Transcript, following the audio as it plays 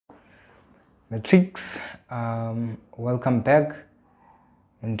Matrix. Welcome back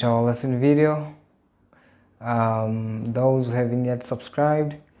into our lesson video. Those who haven't yet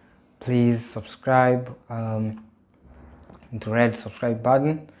subscribed, please subscribe into red subscribe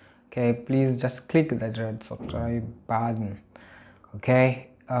button. Okay, please just click that red subscribe button. Okay,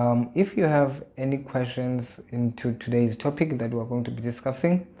 if you have any questions into today's topic that we're going to be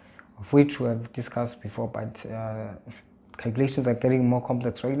discussing, of which we have discussed before, but calculations are getting more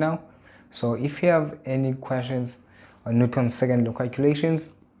complex right now. So if you have any questions on Newton's second law calculations,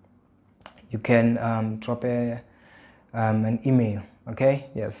 you can drop an email. Okay,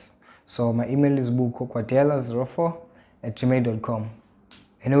 yes. So my email is BukhoMaths&Science04@gmail.com.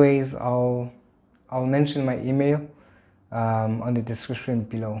 Anyways, I'll mention my email on the description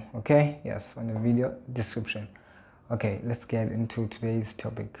below. Okay, yes, on the video description. Okay, let's get into today's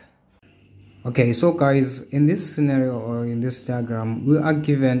topic. Okay, so guys, in this scenario or in this diagram, we are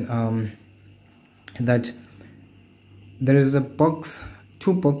given that there is a box,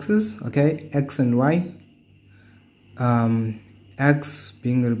 two boxes, okay, X and Y. X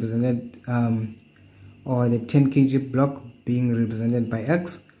being represented or the 10 kg block being represented by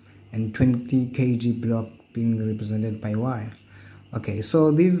X, and 20 kg block being represented by Y. Okay,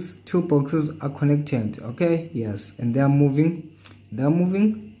 so these two boxes are connected. Okay, yes, and they are moving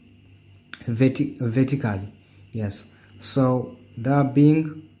vertically. Yes, so they are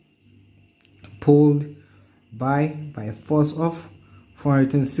being pulled by a force of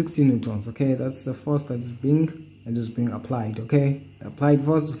 460 newtons. Okay, that's the force that is being applied. Okay, the applied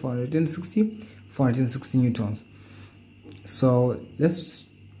force is 460 newtons. So let's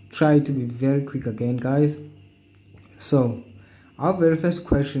try to be very quick again, guys. So our very first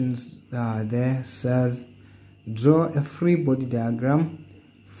questions there says draw a free body diagram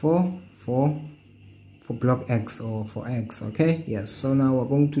for block X or for X. Okay, yes, so now we're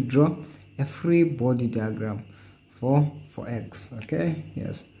going to draw a free body diagram for X. Okay,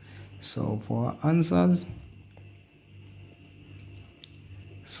 yes, so for our answers,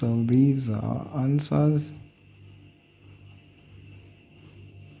 so these are answers.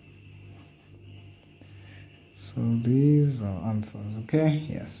 So these are answers. Okay,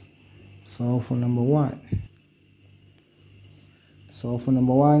 yes. So for number one,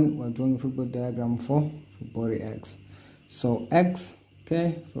 we're drawing a free body diagram for body X. So X,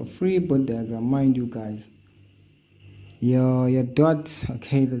 okay, for free body diagram, mind you guys, your dot,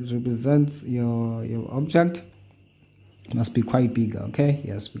 okay, that represents your object must be quite bigger. Okay,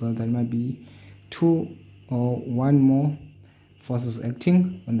 yes, because there might be two or one more forces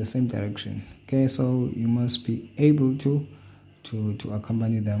acting on the same direction. Okay, so you must be able to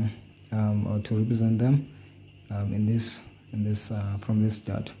accompany them or to represent them in this from this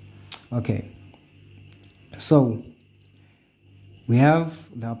dot. Okay, so we have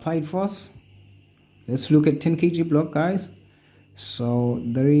the applied force. Let's look at 10 kg block, guys. So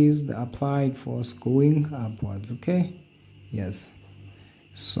there is the applied force going upwards. Okay, yes,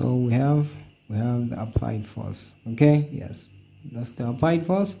 so we have the applied force. Okay, yes, that's the applied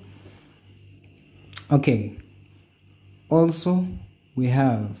force. Okay, also we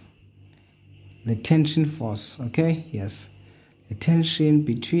have the tension force. Okay, yes, the tension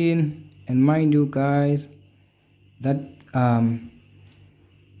between, and mind you guys that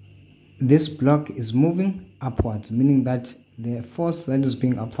this block is moving upwards, meaning that the force that is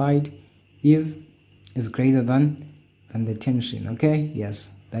being applied is greater than the tension. Okay,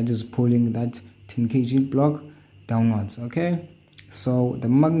 yes, that is pulling that 10 kg block downwards. Okay, so the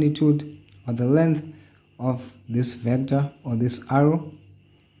magnitude or the length of this vector or this arrow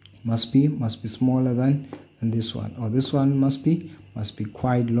must be smaller than this one, or this one must be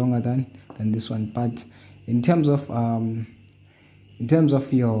quite longer than this one. But in terms of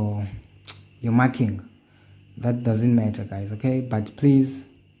your marking, that doesn't matter, guys. Okay, but please,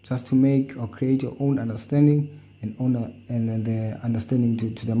 just to make or create your own understanding and the understanding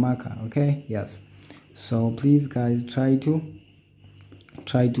to the marker. Okay, yes, so please guys, try to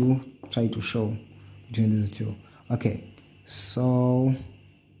show between these two. Okay, so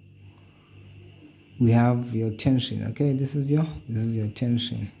we have your tension. Okay, this is your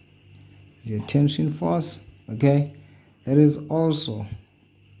tension, force. Okay, there is also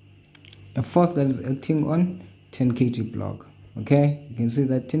a force that is acting on 10 kg block. Okay, you can see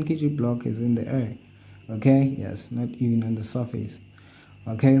that 10 kg block is in the air. Okay, yes, not even on the surface.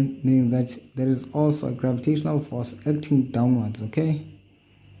 Okay, meaning that there is also a gravitational force acting downwards. Okay,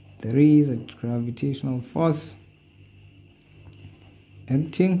 there is a gravitational force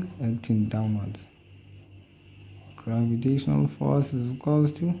acting downwards. Gravitational force is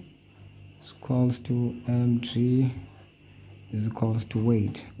equals to mg is equals to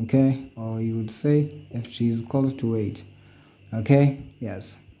weight, okay, or you would say Fg is equals to weight, okay.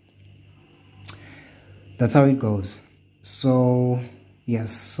 Yes, that's how it goes. So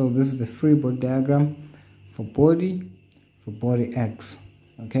yes, so this is the free body diagram for body X,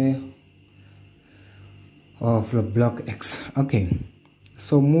 okay, or for block X. Okay,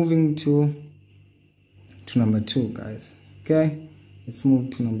 so moving to number 2, guys. Okay, let's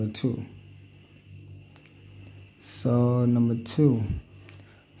move to number 2. So number 2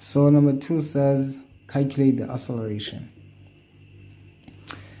 says calculate the acceleration.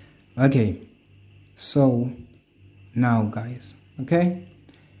 Okay, so now, guys, okay,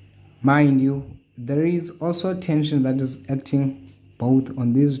 mind you, there is also tension that is acting both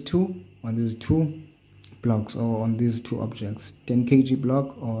on these two blocks, or on these two objects, 10 kg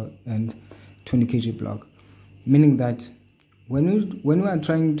block and 20 kg block, meaning that when we are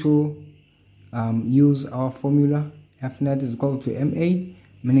trying to use our formula, F net is equal to ma,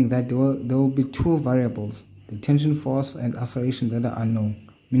 meaning that there will be two variables, the tension force and acceleration, that are unknown,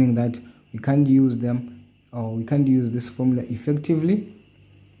 meaning that we can't use them, or we can't use this formula effectively,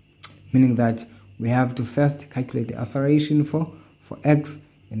 meaning that we have to first calculate the acceleration for X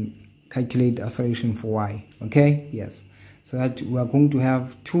and calculate the acceleration for Y, okay. Yes, so that we are going to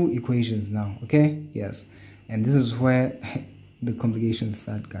have two equations now, okay. Yes, and this is where the complications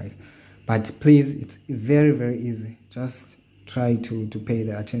start, guys, but please, it's very, very easy. Just try to pay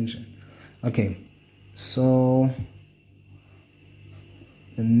the attention. Okay, so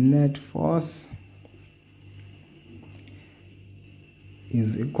the net force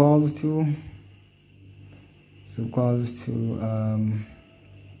is equals to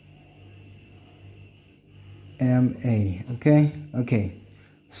MA, okay.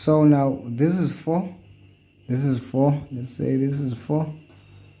 So now this is for, let's say this is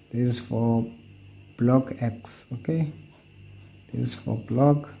for block X, okay. This is for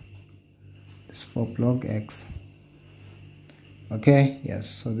block X, okay. Yes,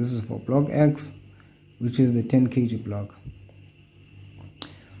 so this is for block X, which is the 10 kg block.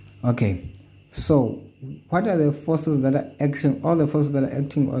 Okay, so what are the forces that are acting, all the forces that are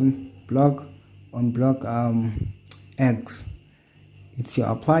acting on block X? It's your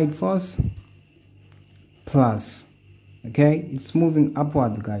applied force plus, okay, it's moving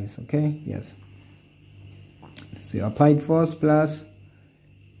upwards, guys, okay. Yes, it's your applied force plus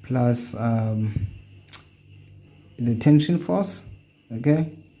the tension force,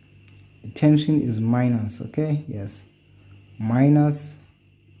 okay. The tension is minus, okay. Yes, minus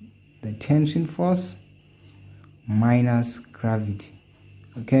the tension force minus gravity,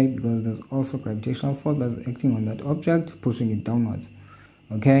 okay, because there's also gravitational force that's acting on that object, pushing it downwards,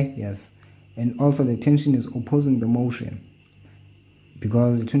 okay. Yes, and also the tension is opposing the motion,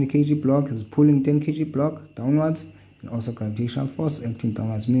 because the 20 kg block is pulling 10 kg block downwards, and also gravitational force acting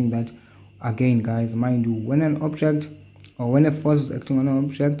downwards, meaning that, again, guys, mind you, when an object, or when a force is acting on an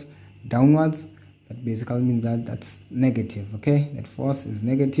object downwards, that basically means that that's negative, okay. That force is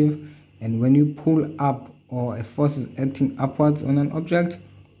negative. And when you pull up, or a force is acting upwards on an object,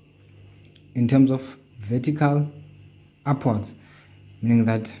 in terms of vertical, upwards, meaning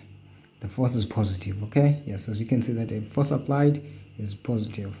that the force is positive, okay. Yes, as you can see that a force applied is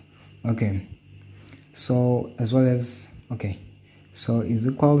positive, okay. So as well as, okay, so is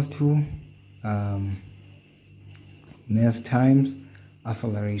equals to mass times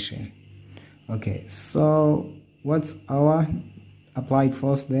acceleration. Okay, so what's our applied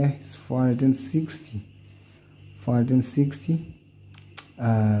force there? It's 460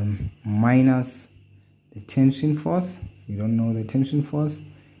 minus the tension force, you don't know the tension force,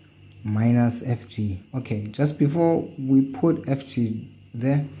 minus Fg. Okay, just before we put Fg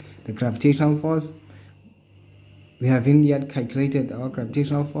there, the gravitational force, we haven't yet calculated our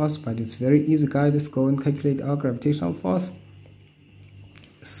gravitational force, but it's very easy, guys. Let's go and calculate our gravitational force.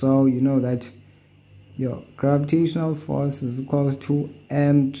 So you know that your gravitational force is equal to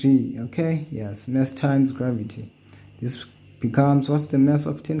mg, okay. Yes, mass times gravity. This becomes, what's the mass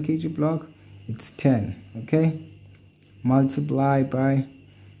of 10 kg block? It's 10, okay, multiply by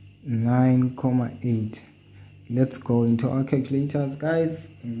 9,8. Let's go into our calculators,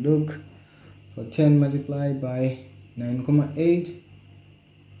 guys, and look for 10 multiplied by 9,8.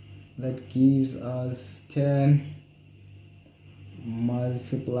 that gives us 10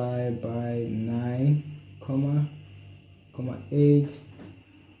 multiplied by 9,8,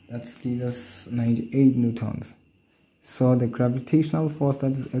 that gives us 98 newtons. So the gravitational force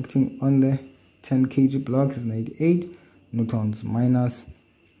that is acting on the 10 kg block is 98 newtons, minus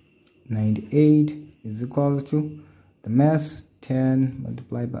 98 is equals to the mass 10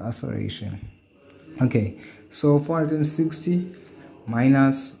 multiplied by acceleration. Okay, so 460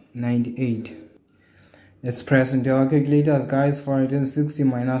 minus 98. Let's press into our calculators, guys. 460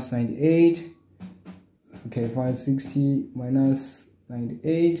 minus 98. Okay, 460 minus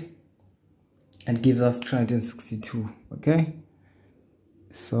 98. It gives us 362. Okay,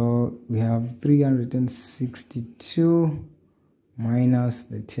 so we have 362 minus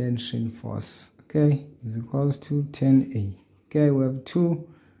the tension force, okay, is equals to 10A. Okay, we have two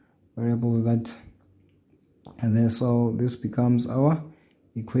variables that, and then so this becomes our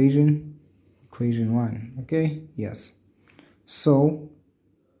equation 1. Okay, yes. So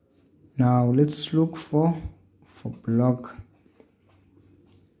now let's look for block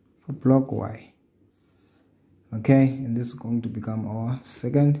Y. Okay, and this is going to become our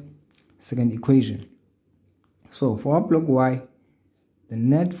second equation. So for our block Y, the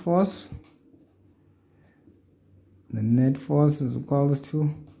net force is equals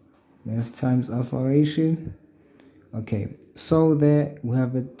to mass times acceleration. Okay, so there we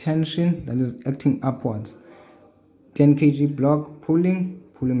have a tension that is acting upwards. 10 kg block pulling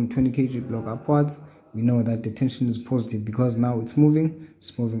 20 kg block upwards. We know that the tension is positive because now it's moving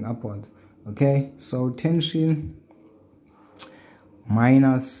upwards. Okay, so tension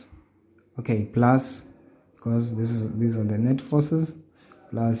minus, okay, plus, because these are the net forces,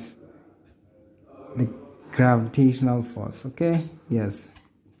 plus the gravitational force. Okay, yes,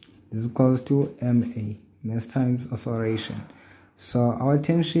 this is equals to ma, mass times acceleration. So our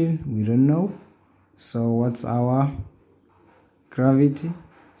tension we don't know, so what's our gravity?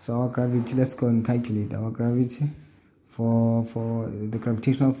 So our gravity, let's go and calculate our gravity for the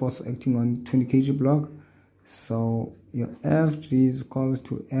gravitational force acting on 20 kg block. So your Fg is equals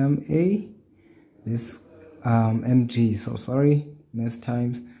to ma, this mg, so sorry, mass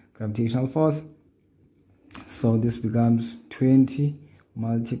times gravitational force. So this becomes 20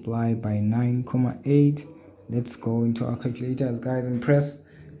 multiplied by 9,8. Let's go into our calculators, guys, and press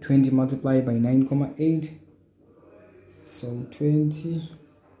 20 multiplied by 9,8. So 20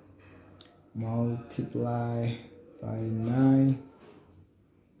 multiply by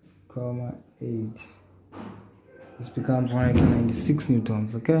 9,8. This becomes 196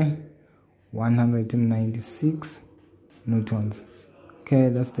 newtons. Okay, 196 newtons. Okay,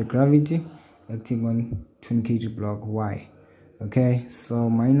 that's the gravity acting on 20 kg block Y. Okay, so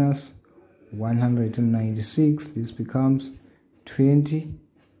minus 196, this becomes 20A.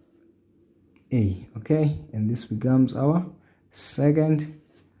 Okay, and this becomes our second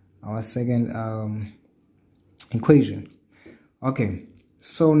equation. Okay,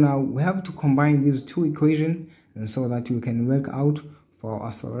 so now we have to combine these two equations and so that we can work out for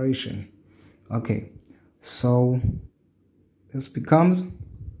acceleration. Okay, so this becomes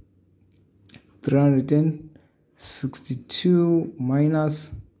 362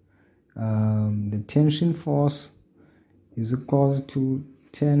 minus the tension force is equal to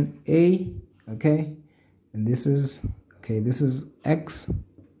 10A. Okay, and this is X,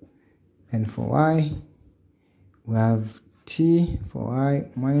 and for Y we have T for Y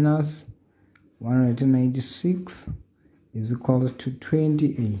minus 196 is equal to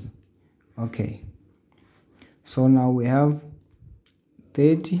 20A. Okay, so now we have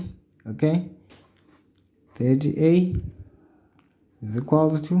 30. Okay, 30A is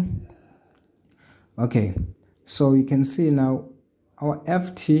equal to, okay, so you can see now our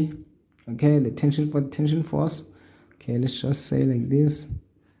Ft, okay, the tension force, okay, let's just say like this,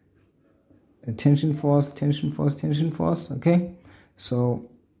 the tension force, okay, so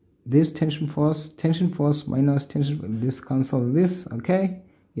this tension force minus tension, this cancels this. Okay,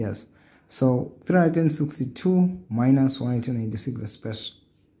 yes, so 362 minus 196, let's press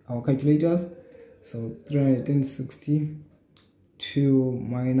our calculators. So 362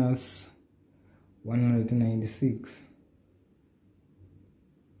 minus 196,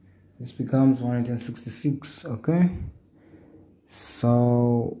 this becomes 166. Okay,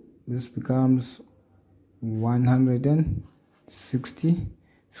 so this becomes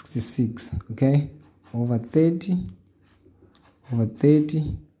 166, okay, over 30,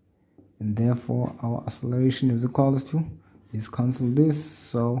 and therefore our acceleration is equals to, let's cancel this,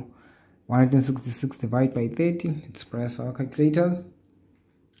 so 166 divided by 30, let's press our calculators,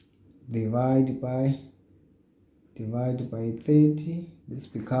 divide by 30, this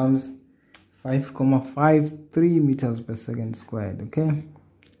becomes 5.53 meters per second squared. Okay,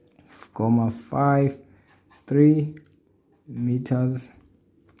 5.53 meters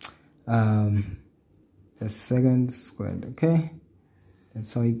per second squared. Okay,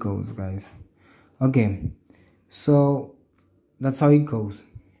 that's how it goes, guys. Okay, so that's how it goes.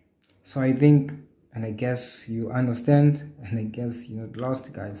 So I think, and I guess you understand, and I guess you're not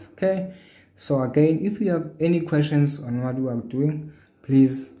lost, guys. Okay, So again, if you have any questions on what we are doing,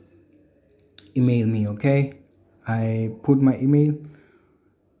 please email me. Okay, I put my email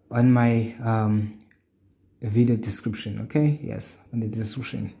on my video description. Okay, yes, on the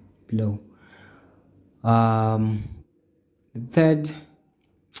description below. The third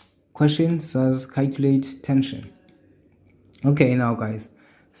question says calculate tension. Okay, now guys,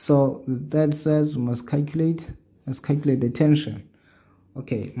 so that says we must calculate the tension.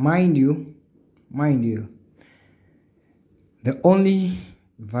 Okay, mind you, the only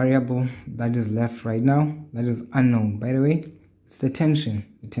variable that is left right now that is unknown, by the way, it's the tension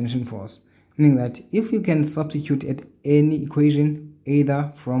force. Meaning that if you can substitute at any equation,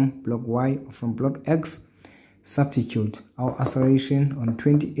 either from block Y or from block X, substitute our acceleration on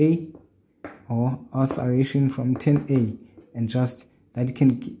 20A or acceleration from 10A, and just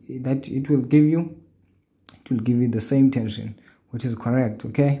it will give you the same tension, which is correct.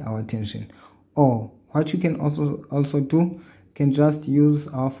 Okay, our tension. Or what you can also do, you can just use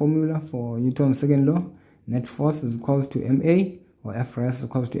our formula for Newton's second law. Net force is equals to ma, or F rest is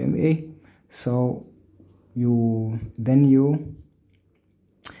equals to ma. So you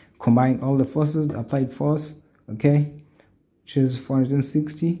combine all the forces, the applied force, okay, which is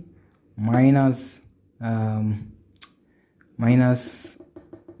 460 minus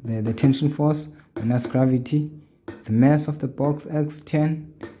the tension force minus gravity, the mass of the box X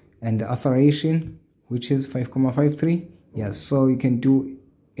 10, and the acceleration, which is 5,53. Yes, so you can do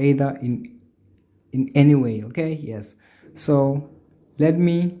either in any way. Okay, yes. So let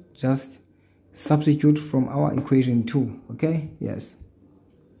me just substitute from our equation 2. Okay, yes.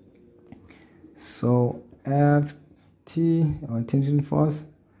 So Ft, our tension force,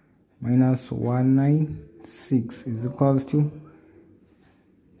 minus 196 is equals to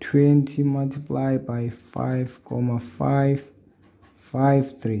 20 multiplied by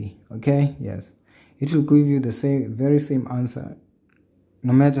 5,553. Okay, yes, it will give you the very same answer,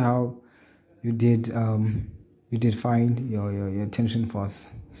 no matter how you did find your tension force.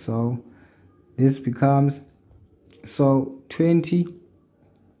 So this becomes 20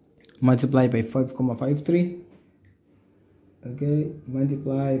 multiplied by 5,53, okay,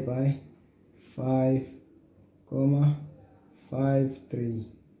 multiplied by 5,53.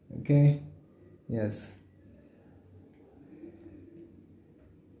 Okay, yes,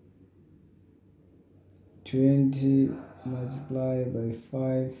 (20) multiplied by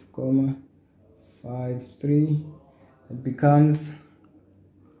 5,53, it becomes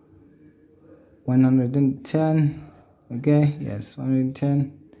 110. Okay, yes,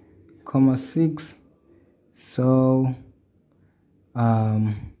 110,6. So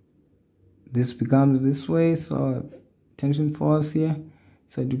this becomes this way. So tension force here,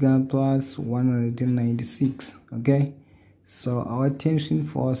 so it becomes plus 196. Okay, so our tension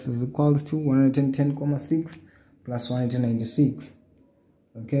force is equals to 110,6 plus 196.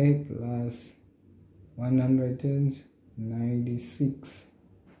 Okay, plus 196.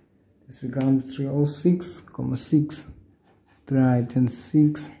 This becomes 306,6,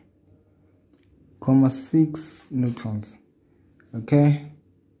 306,6 newtons. Okay,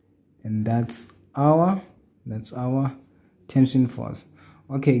 and that's our tension force.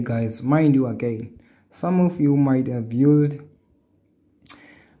 Okay guys, mind you, again, some of you might have used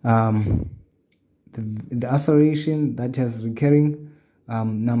the acceleration that has recurring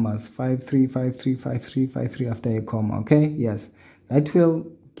numbers 53535353 after a comma. Okay, yes, that will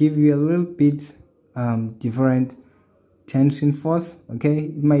give you a little bit different tension force. Okay,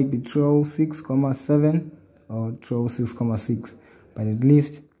 it might be 306,7 or 306,6, but at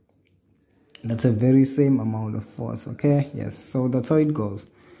least that's a very same amount of force. Okay, yes, so that's how it goes.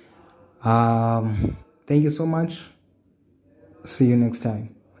 Thank you so much. See you next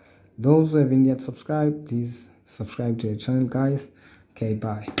time. Those who haven't yet subscribed, please subscribe to the channel, guys. Okay,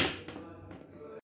 bye.